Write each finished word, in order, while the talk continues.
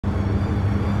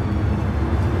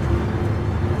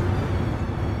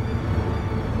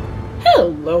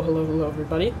Hello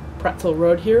everybody, Pretzel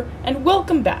Road here, and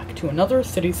welcome back to another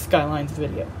Cities Skylines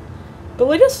video. The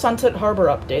latest Sunset Harbor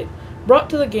update brought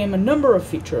to the game a number of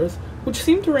features, which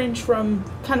seem to range from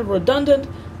kind of redundant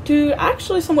to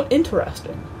actually somewhat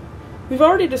interesting. We've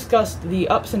already discussed the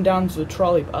ups and downs of the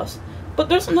trolley bus, but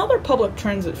there's another public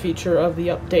transit feature of the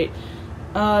update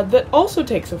that also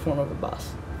takes the form of a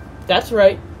bus. That's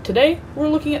right, today we're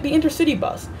looking at the Intercity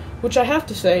bus, which I have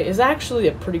to say is actually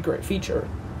a pretty great feature.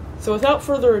 So without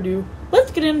further ado,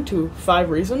 let's get into 5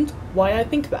 reasons why I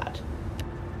think that.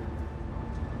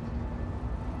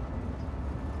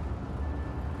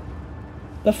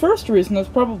 The first reason is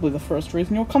probably the first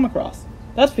reason you'll come across.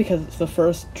 That's because it's the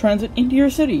first transit into your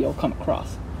city you'll come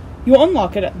across. You'll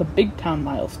unlock it at the Big Town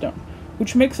milestone,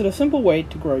 which makes it a simple way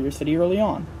to grow your city early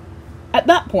on. At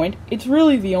that point, it's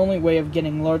really the only way of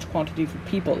getting large quantities of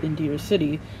people into your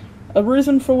city, a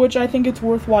reason for which I think it's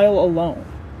worthwhile alone.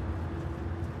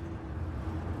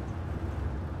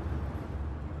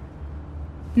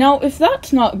 Now, if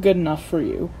that's not good enough for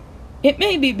you, it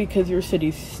may be because your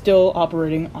city's still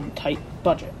operating on a tight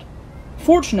budget.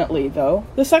 Fortunately, though,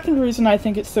 the second reason I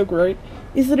think it's so great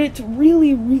is that it's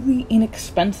really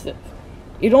inexpensive.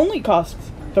 It only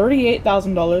costs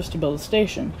 $38,000 to build a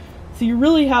station, so you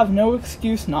really have no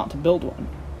excuse not to build one.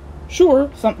 Sure,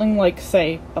 something like,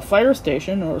 say, a fire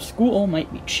station or a school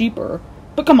might be cheaper,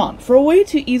 but come on, for a way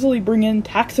to easily bring in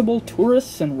taxable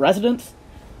tourists and residents,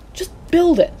 just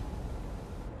build it.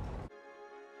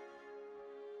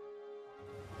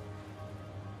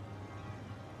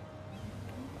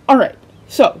 Alright,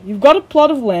 so you've got a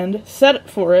plot of land, set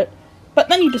for it, but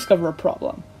then you discover a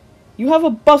problem. You have a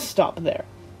bus stop there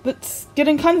that's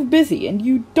getting kind of busy, and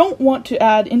you don't want to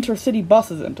add intercity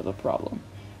buses into the problem.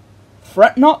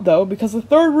 Fret not, though, because the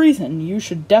third reason you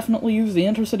should definitely use the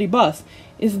intercity bus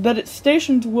is that its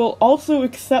stations will also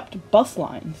accept bus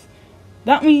lines.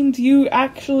 That means you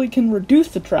actually can reduce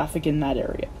the traffic in that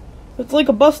area. It's like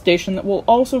a bus station that will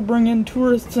also bring in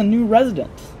tourists and new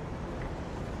residents.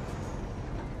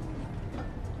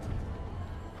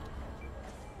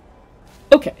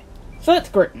 Okay, so that's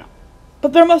great now.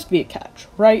 But there must be a catch,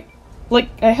 right? Like,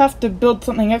 I have to build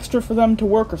something extra for them to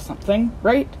work or something,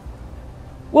 right?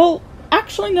 Well,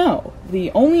 actually no.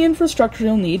 The only infrastructure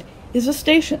you'll need is a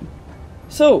station.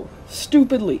 So,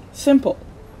 stupidly simple.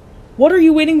 What are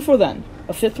you waiting for then?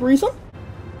 A fifth reason?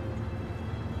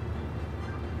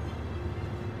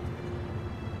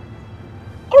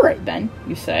 Alright then,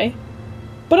 you say.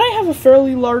 But I have a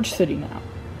fairly large city now.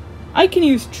 I can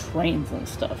use trains and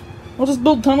stuff. I'll just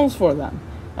build tunnels for them.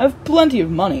 I have plenty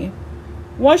of money.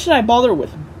 Why should I bother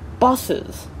with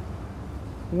buses?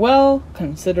 Well,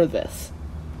 consider this.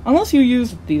 Unless you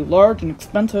use the large and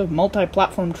expensive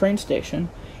multi-platform train station,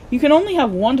 you can only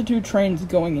have 1 to 2 trains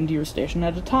going into your station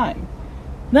at a time.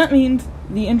 That means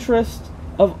the interest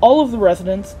of all of the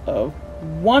residents of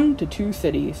 1 to 2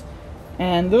 cities,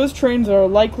 and those trains are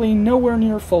likely nowhere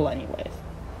near full anyways.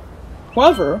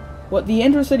 However, what the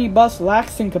intercity bus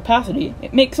lacks in capacity,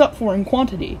 it makes up for in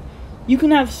quantity. You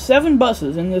can have 7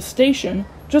 buses in this station,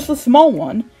 just a small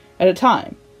one, at a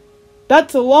time.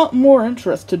 That's a lot more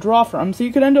interest to draw from, so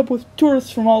you could end up with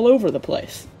tourists from all over the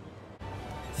place.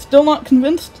 Still not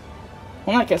convinced?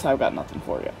 Well, I guess I've got nothing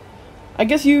for you. I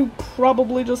guess you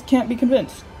probably just can't be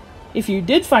convinced. If you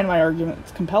did find my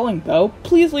arguments compelling, though,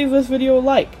 please leave this video a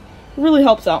like. It really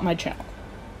helps out my channel.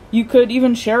 You could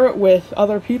even share it with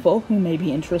other people who may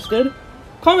be interested.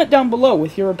 Comment down below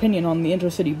with your opinion on the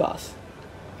Intercity bus.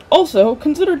 Also,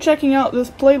 consider checking out this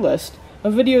playlist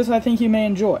of videos I think you may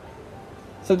enjoy.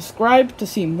 Subscribe to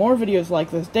see more videos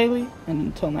like this daily, and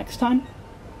until next time,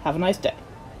 have a nice day.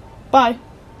 Bye!